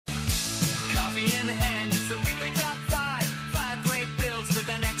in hand. It's the weekly top five. 5 great builds with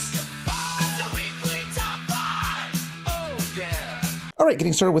an extra 5. The weekly top 5. Oh yeah. All right,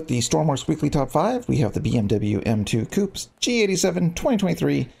 getting started with the Stormworks Weekly Top 5. We have the BMW M2 Coupe G87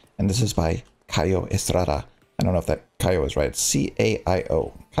 2023, and this is by Caio Estrada. I don't know if that Caio is right. It's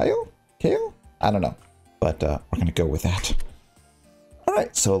C-A-I-O. Caio? Caio? I don't know, but we're going to go with that. All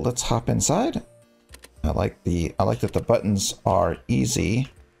right, so let's hop inside. I like that the buttons are easy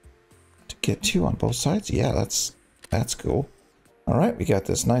to get to on both sides. Yeah, that's cool. All right, we got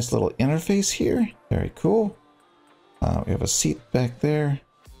this nice little interface here. Very cool. We have a seat back there.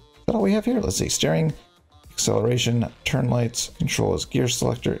 Is that all we have here? Let's see. Steering, acceleration, turn lights, control is gear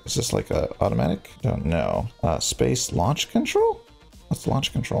selector. Is this like a automatic? Don't know. Space launch control? What's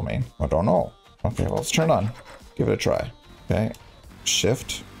launch control mean? I don't know. Okay, well, let's turn on. Give it a try. Okay.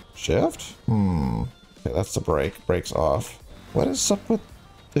 Shift. Shift? Okay, that's the brake. Brake's off. What is up with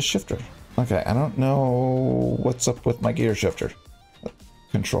the shifter? Okay, I don't know what's up with my gear shifter.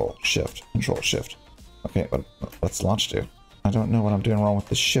 Control, shift, control, shift. Okay, but what's launch do? I don't know what I'm doing wrong with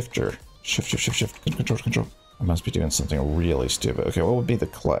the shifter. Shift, shift, shift, shift. Control, control. I must be doing something really stupid. Okay, what would be the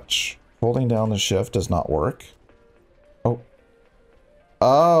clutch? Holding down the shift does not work. Oh.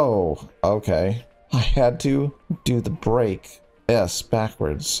 Oh, okay. I had to do the brake S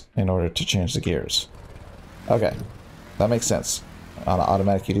backwards in order to change the gears. Okay, that makes sense. On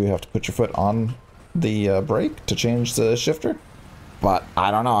automatic, you do have to put your foot on the brake to change the shifter. But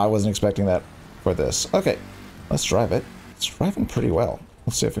I don't know. I wasn't expecting that for this. Okay, let's drive it. It's driving pretty well.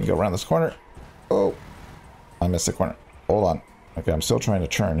 Let's see if we can go around this corner. Oh, I missed the corner. Hold on. Okay, I'm still trying to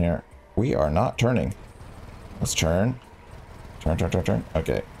turn here. We are not turning. Let's turn. Turn, turn, turn, turn.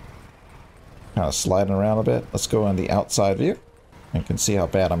 Okay. Kind of sliding around a bit. Let's go on the outside view. You can see how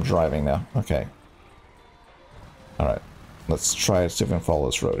bad I'm driving now. Okay. Alright. Let's try to see if we can follow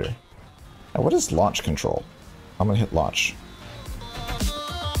this road here. Now, what is launch control? I'm going to hit launch.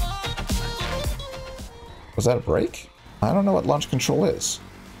 Was that a brake? I don't know what launch control is.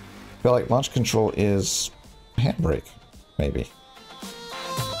 I feel like launch control is handbrake, maybe.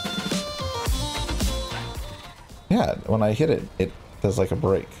 Yeah, when I hit it, it does like a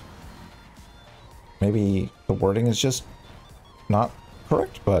brake. Maybe the wording is just not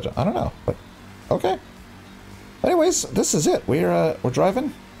correct, but I don't know. But okay. Anyways, this is it. We're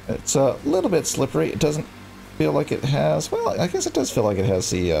driving. It's a little bit slippery. It doesn't feel like it has. Well, I guess it does feel like it has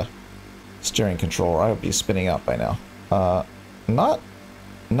the steering control. I would be spinning out by now.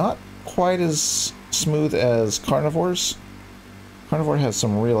 Not quite as smooth as Carnivore's. Carnivore has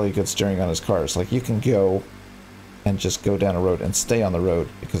some really good steering on his cars. Like, you can go and just go down a road and stay on the road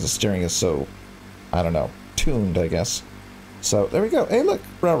because the steering is so, I don't know, tuned, I guess. So there we go. Hey, look,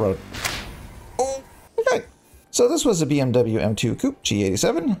 railroad. Oh, okay. So this was a BMW M2 Coupe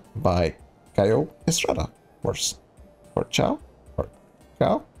G87 by Caio Estrada. Or Chow? Or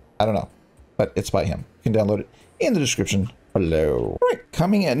Cow? I don't know. But it's by him. You can download it in the description below. All right,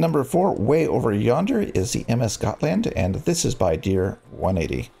 coming at number 4, way over yonder, is the MS Gotland, and this is by Deer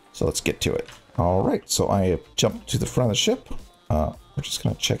 180. So let's get to it. All right, so I jumped to the front of the ship. We're just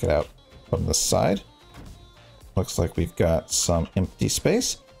going to check it out from the side. Looks like we've got some empty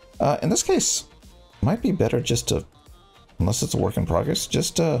space. In this case, might be better just to, unless it's a work in progress,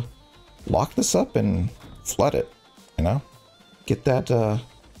 just to lock this up and flood it, you know? Get that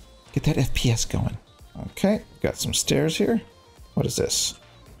FPS going. Okay, got some stairs here. What is this?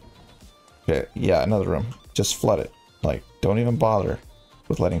 Okay, yeah, another room. Just flood it. Like, don't even bother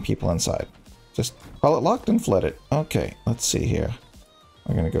with letting people inside. Just call it locked and flood it. Okay, let's see here.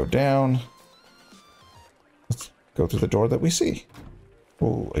 I'm gonna go down. Let's go through the door that we see.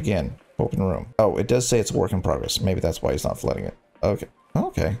 Oh, again, open room. Oh, it does say it's a work in progress. Maybe that's why he's not flooding it. Okay,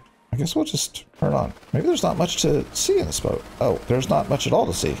 okay. I guess we'll just turn on. Maybe there's not much to see in this boat. Oh, there's not much at all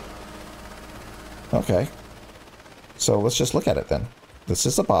to see. Okay. So let's just look at it then. This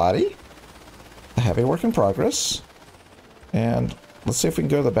is the body. A heavy work in progress. And let's see if we can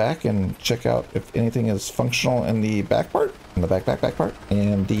go to the back and check out if anything is functional in the back part. In the back part.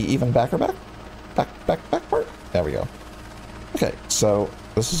 And the even back part. There we go. Okay, so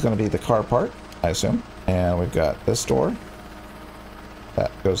this is going to be the car part, I assume. And we've got this door.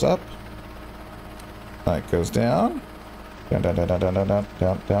 That goes up. That goes down. Down, down, down, down, down, down,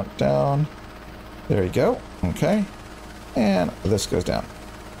 down, down, down. There you go. Okay. And this goes down.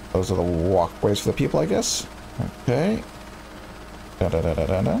 Those are the walkways for the people, I guess. Okay. Down, down, down, down,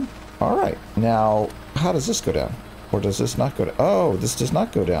 down, down. All right. Now, how does this go down? Or does this not go down? Oh, this does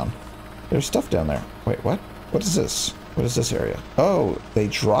not go down. There's stuff down there. Wait, what? What is this? What is this area? Oh, they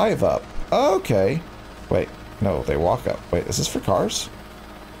drive up. Okay. Wait, no, they walk up. Wait, is this for cars?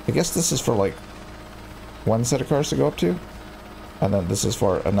 I guess this is for, like, one set of cars to go up to. And then this is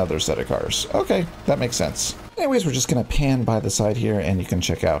for another set of cars. Okay, that makes sense. Anyways, we're just going to pan by the side here and you can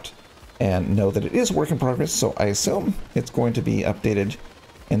check out and know that it is a work in progress. So I assume it's going to be updated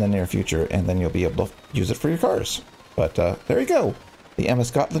in the near future and then you'll be able to use it for your cars. But there you go. The MS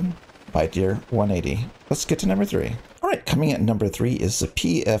Gotland by Deere 180. Let's get to number 3. All right, coming at number 3 is the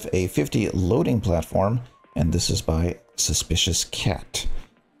PFA50 loading platform. And this is by Suspicious Cat.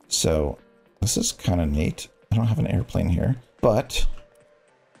 So this is kind of neat. I don't have an airplane here. But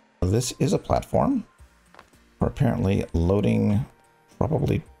this is a platform for apparently loading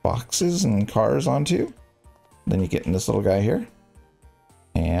probably boxes and cars onto. Then you get in this little guy here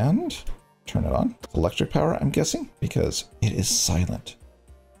and turn it on. Electric power, I'm guessing, because it is silent.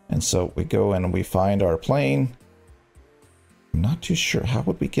 And so we go and we find our plane. I'm not too sure. How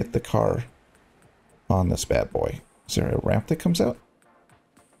would we get the car on this bad boy? Is there a ramp that comes out?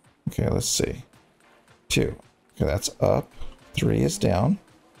 Okay, let's see. 2. Okay, that's up. 3 is down,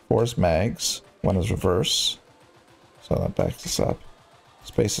 4 is mags, 1 is reverse, so that backs us up.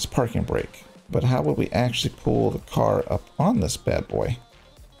 Space is parking brake. But how would we actually pull the car up on this bad boy?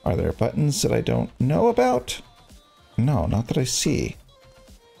 Are there buttons that I don't know about? No, not that I see.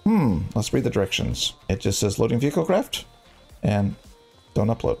 Let's read the directions. It just says loading vehicle craft and don't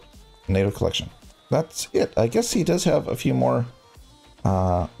upload. NATO collection. That's it. I guess he does have a few more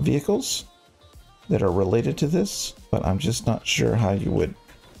vehicles that are related to this, but I'm just not sure how you would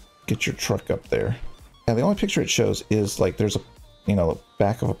get your truck up there. And the only picture it shows is like there's a,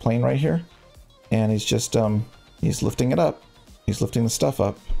 back of a plane right here, and he's just he's lifting it up. He's lifting the stuff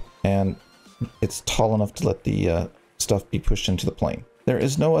up, and it's tall enough to let the stuff be pushed into the plane. There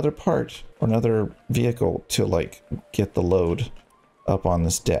is no other part or another vehicle to like get the load up on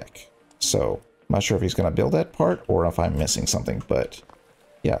this deck. So I'm not sure if he's going to build that part or if I'm missing something, but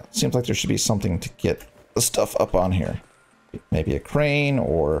yeah, it seems like there should be something to get the stuff up on here. Maybe a crane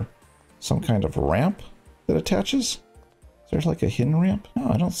or some kind of ramp that attaches. Is there like a hidden ramp?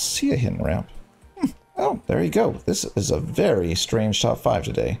 No, I don't see a hidden ramp. Oh, there you go. This is a very strange top 5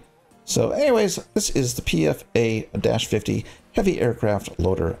 today. So anyways, this is the PFA-50 heavy aircraft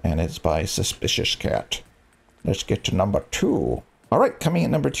loader, and it's by Suspicious Cat. Let's get to number 2. All right, coming at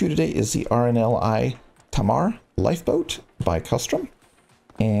number 2 today is the RNLI Tamar Lifeboat by Kahrstrom.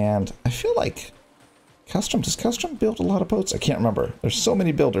 And I feel like does Kahrstrom build a lot of boats? I can't remember. There's so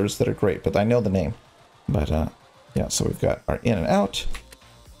many builders that are great, but I know the name. But yeah, so we've got our in and out.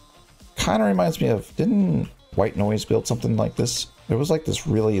 Kind of reminds me of, didn't White Noise build something like this? There was like this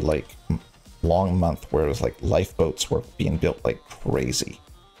really like long month where it was like lifeboats were being built like crazy.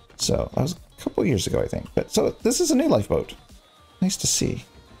 So that was a couple years ago, I think. But so this is a new lifeboat. Nice to see.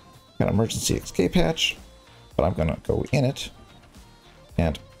 Got an emergency escape hatch, but I'm gonna go in it.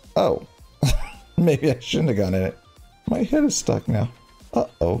 And, oh, maybe I shouldn't have gone in it. My head is stuck now.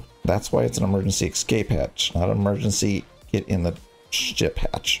 Uh-oh. That's why it's an emergency escape hatch, not an emergency get in the ship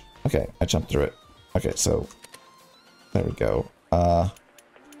hatch. Okay, I jumped through it. Okay, so there we go. Did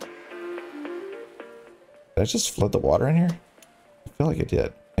I just flood the water in here? I feel like I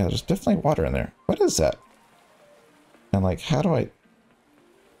did. Yeah, there's definitely water in there. What is that? And like, how do I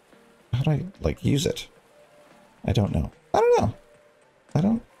like use it? I don't know. I don't know.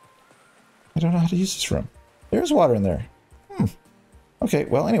 I don't know how to use this room. There's water in there. Okay,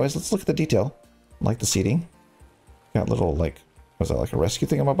 well, anyways, let's look at the detail. Like the seating. Got little, like, was that like a rescue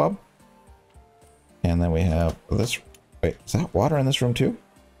thingamabob? And then we have this. Wait, is that water in this room too?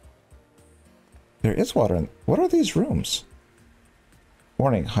 There is water in. What are these rooms?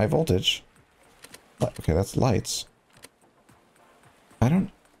 Warning, high voltage. Okay, that's lights. I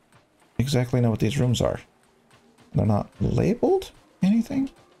don't exactly know what these rooms are. They're not labeled? Anything?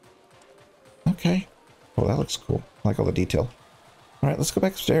 Okay. Oh, that looks cool. I like all the detail. Alright, let's go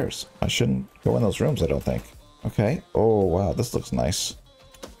back upstairs. I shouldn't go in those rooms, I don't think. Okay. Oh, wow, this looks nice.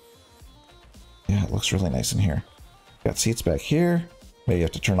 Yeah, it looks really nice in here. Got seats back here. Maybe you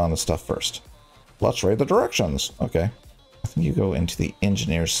have to turn on the stuff first. Let's read the directions. Okay. I think you go into the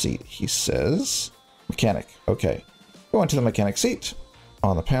engineer's seat, he says. Mechanic. Okay. Go into the mechanic seat.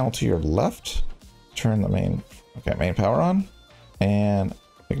 On the panel to your left, turn the main power on. And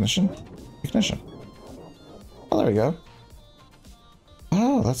ignition. Ignition. Oh, there we go.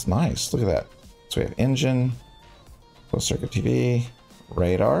 Oh, that's nice. Look at that. So we have engine, closed circuit TV,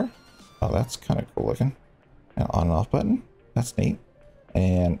 radar. Oh, that's kind of cool looking. And on and off button. That's neat.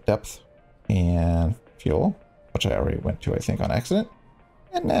 And depth and fuel, which I already went to, I think, on accident.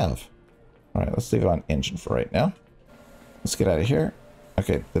 And nav. All right, let's leave it on engine for right now. Let's get out of here.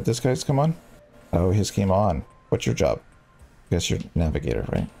 Okay, did this guy's come on? Oh, his came on. What's your job? I guess you're navigator,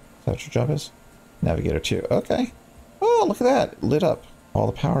 right? Is that what your job is? Navigator 2. Okay. Oh, look at that. Lit up. All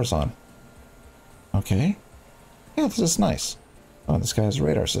the power's on. Okay. Yeah, this is nice. Oh, this guy has a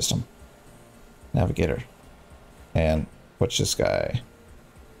radar system. Navigator. And what's this guy?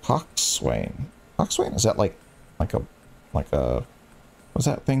 Coxswain. Coxswain? Is that like a what's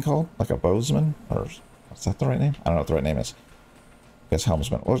that thing called? Like a bowsman? Or is that the right name? I don't know what the right name is. I guess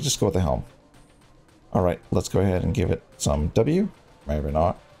helmsman. We'll just go with the helm. Alright, let's go ahead and give it some W. Maybe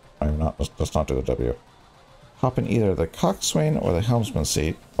not. Maybe not. Let's not do the W. Hop in either the coxswain or the helmsman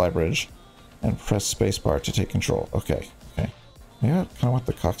seat, flybridge, and press spacebar to take control. Okay, okay. Yeah, kind of want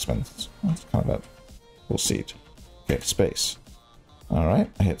the coxswain. That's kind of a cool seat. Okay, space.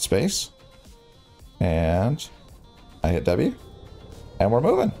 Alright, I hit space. And I hit W. And we're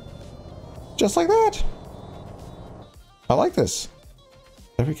moving. Just like that. I like this.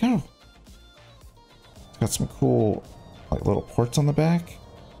 There we go. It's got some cool, like, little ports on the back.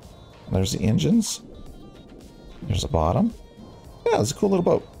 And there's the engines. There's the bottom. Yeah, it's a cool little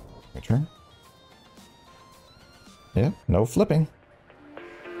boat. Let me turn. Yeah, no flipping.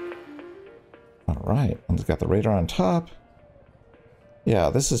 Alright, and it's got the radar on top. Yeah,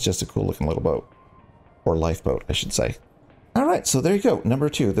 this is just a cool looking little boat. Or lifeboat, I should say. Alright, so there you go. Number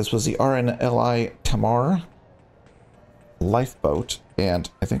 2. This was the RNLI Tamar lifeboat. And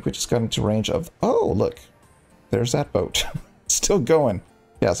I think we just got into range of... Oh, look. There's that boat. Still going.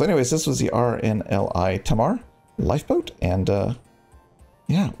 Yeah, so anyways, this was the RNLI Tamar lifeboat. And,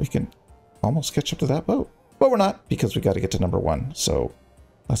 yeah, we can almost catch up to that boat. But we're not, because we got to get to number 1. So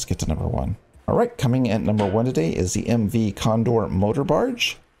let's get to number 1. Alright, coming in at number 1 today is the MV Condor motor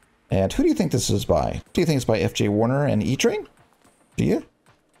barge. And who do you think this is by? Do you think it's by FJ Warner and E-Train? Do you?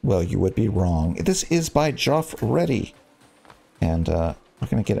 Well, you would be wrong. This is by Joff Reddy. And we're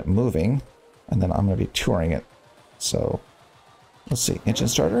going to get it moving. And then I'm going to be touring it. So, let's see. Engine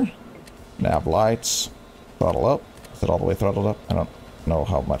starter. Nav lights. Throttle up. Is it all the way throttled up? I don't know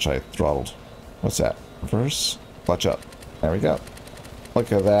how much I throttled. What's that? Reverse. Clutch up. There we go.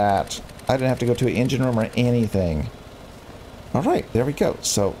 Look at that. I didn't have to go to an engine room or anything. Alright, there we go.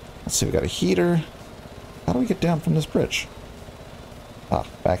 So, let's see, we got a heater. How do we get down from this bridge? Ah,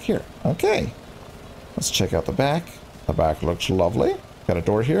 back here. Okay. Let's check out the back. The back looks lovely. Got a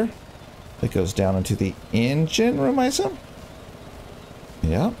door here that goes down into the engine room, I assume?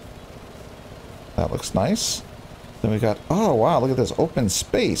 Yeah. That looks nice. Then we got, oh wow, look at this open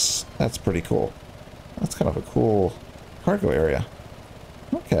space. That's pretty cool. That's kind of a cool cargo area.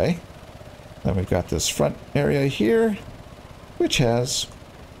 Okay. Then we've got this front area here, which has,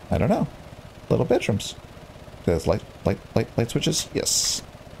 I don't know, little bedrooms. There's light switches. Yes.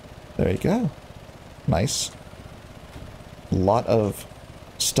 There you go. Nice. A lot of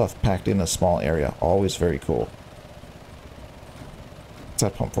stuff packed in a small area. Always very cool. What's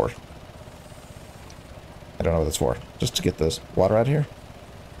that pump for? I don't know what it's for. Just to get this water out of here.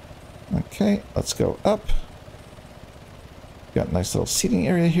 Okay, let's go up. Got a nice little seating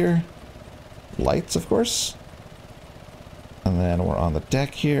area here. Lights, of course. And then we're on the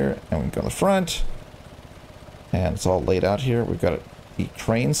deck here, and we can go in the front. And it's all laid out here. We've got the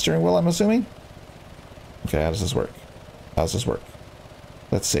crane steering wheel, I'm assuming. Okay, how does this work? How does this work?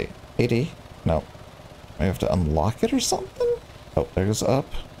 Let's see. AD? No. I have to unlock it or something? Oh, there goes up.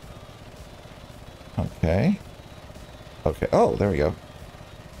 Okay. Okay. Oh, there we go.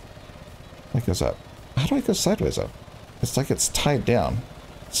 That goes up. How do I go sideways up? It's like it's tied down.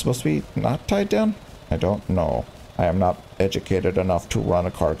 It's supposed to be not tied down? I don't know. I am not educated enough to run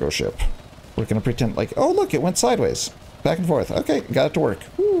a cargo ship. We're going to pretend like, oh, look, it went sideways. Back and forth. Okay, got it to work.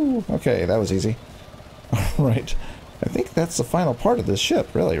 Woo. Okay, that was easy. All right. I think that's the final part of this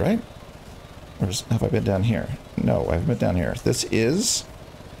ship, really, right? Or have I been down here? No, I haven't been down here. This is...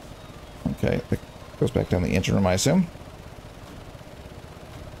 Okay, it goes back down the engine room, I assume.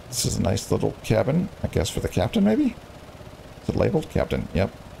 This is a nice little cabin, I guess for the captain, maybe? Is it labeled? Captain,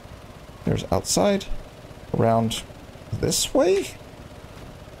 yep. There's outside. Around this way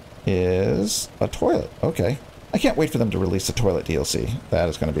is a toilet. Okay. I can't wait for them to release the toilet DLC. That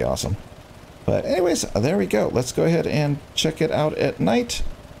is going to be awesome. But anyways, there we go. Let's go ahead and check it out at night.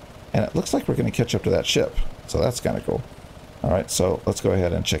 And it looks like we're going to catch up to that ship. So that's kind of cool. Alright, so let's go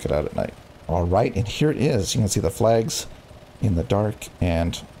ahead and check it out at night. Alright, and here it is. You can see the flags in the dark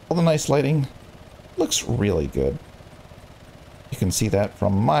and all the nice lighting. Looks really good. You can see that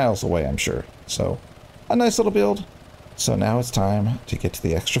from miles away, I'm sure. So, a nice little build. So now it's time to get to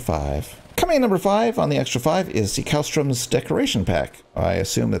the Extra 5. Coming in number 5 on the Extra 5 is the Kahrstrom's Decoration Pack. I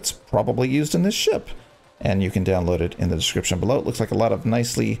assume it's probably used in this ship. And you can download it in the description below. It looks like a lot of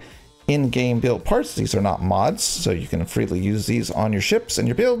nicely in-game built parts. These are not mods, so you can freely use these on your ships and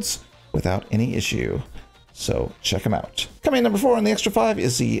your builds. without any issue. So check them out. Coming in number 4 on the Extra 5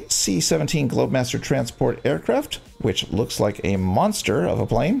 is the C17 Globemaster transport aircraft, which looks like a monster of a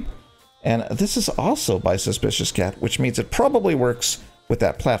plane. And this is also by Suspicious Cat, which means it probably works with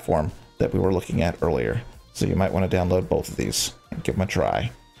that platform that we were looking at earlier. So you might want to download both of these and give them a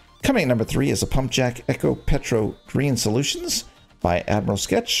try. Coming in number 3 is a Pumpjack EcoPetroGreen Solutions by Admiral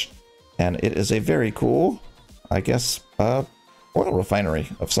Sketch. And it is a very cool, I guess, oil refinery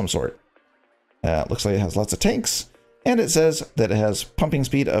of some sort. Looks like it has lots of tanks. And it says that it has pumping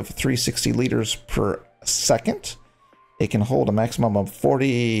speed of 360 liters per second. It can hold a maximum of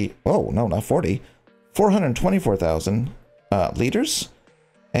 424,000 liters.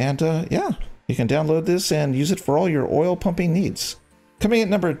 And yeah, you can download this and use it for all your oil pumping needs. Coming at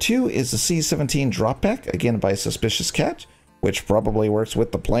number 2 is the C17 Drop Pack, again by Suspicious Cat, which probably works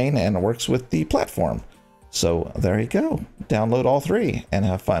with the plane and works with the platform. So there you go. Download all 3 and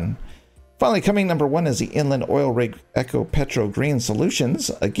have fun. Finally, coming number 1 is the Inland Oil Rig EcoPetroGreen Solutions,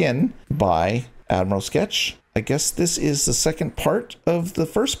 again by Admiral Sketch. I guess this is the second part of the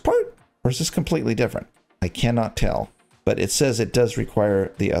first part, or is this completely different? I cannot tell, but it says it does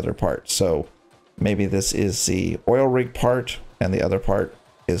require the other part. So maybe this is the oil rig part and the other part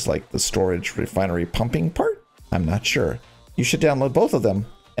is like the storage refinery pumping part. I'm not sure. You should download both of them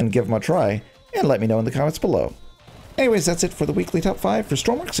and give them a try and let me know in the comments below. Anyways, that's it for the weekly top 5 for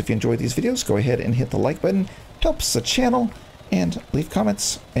Stormworks. If you enjoyed these videos, go ahead and hit the like button. Helps the channel. And leave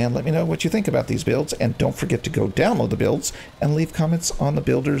comments and let me know what you think about these builds. And don't forget to go download the builds and leave comments on the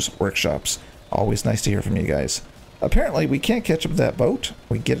builders' workshops. Always nice to hear from you guys. Apparently, we can't catch up with that boat.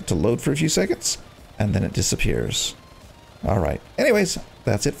 We get it to load for a few seconds, and then it disappears. All right. Anyways,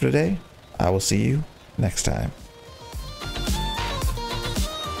 that's it for today. I will see you next time.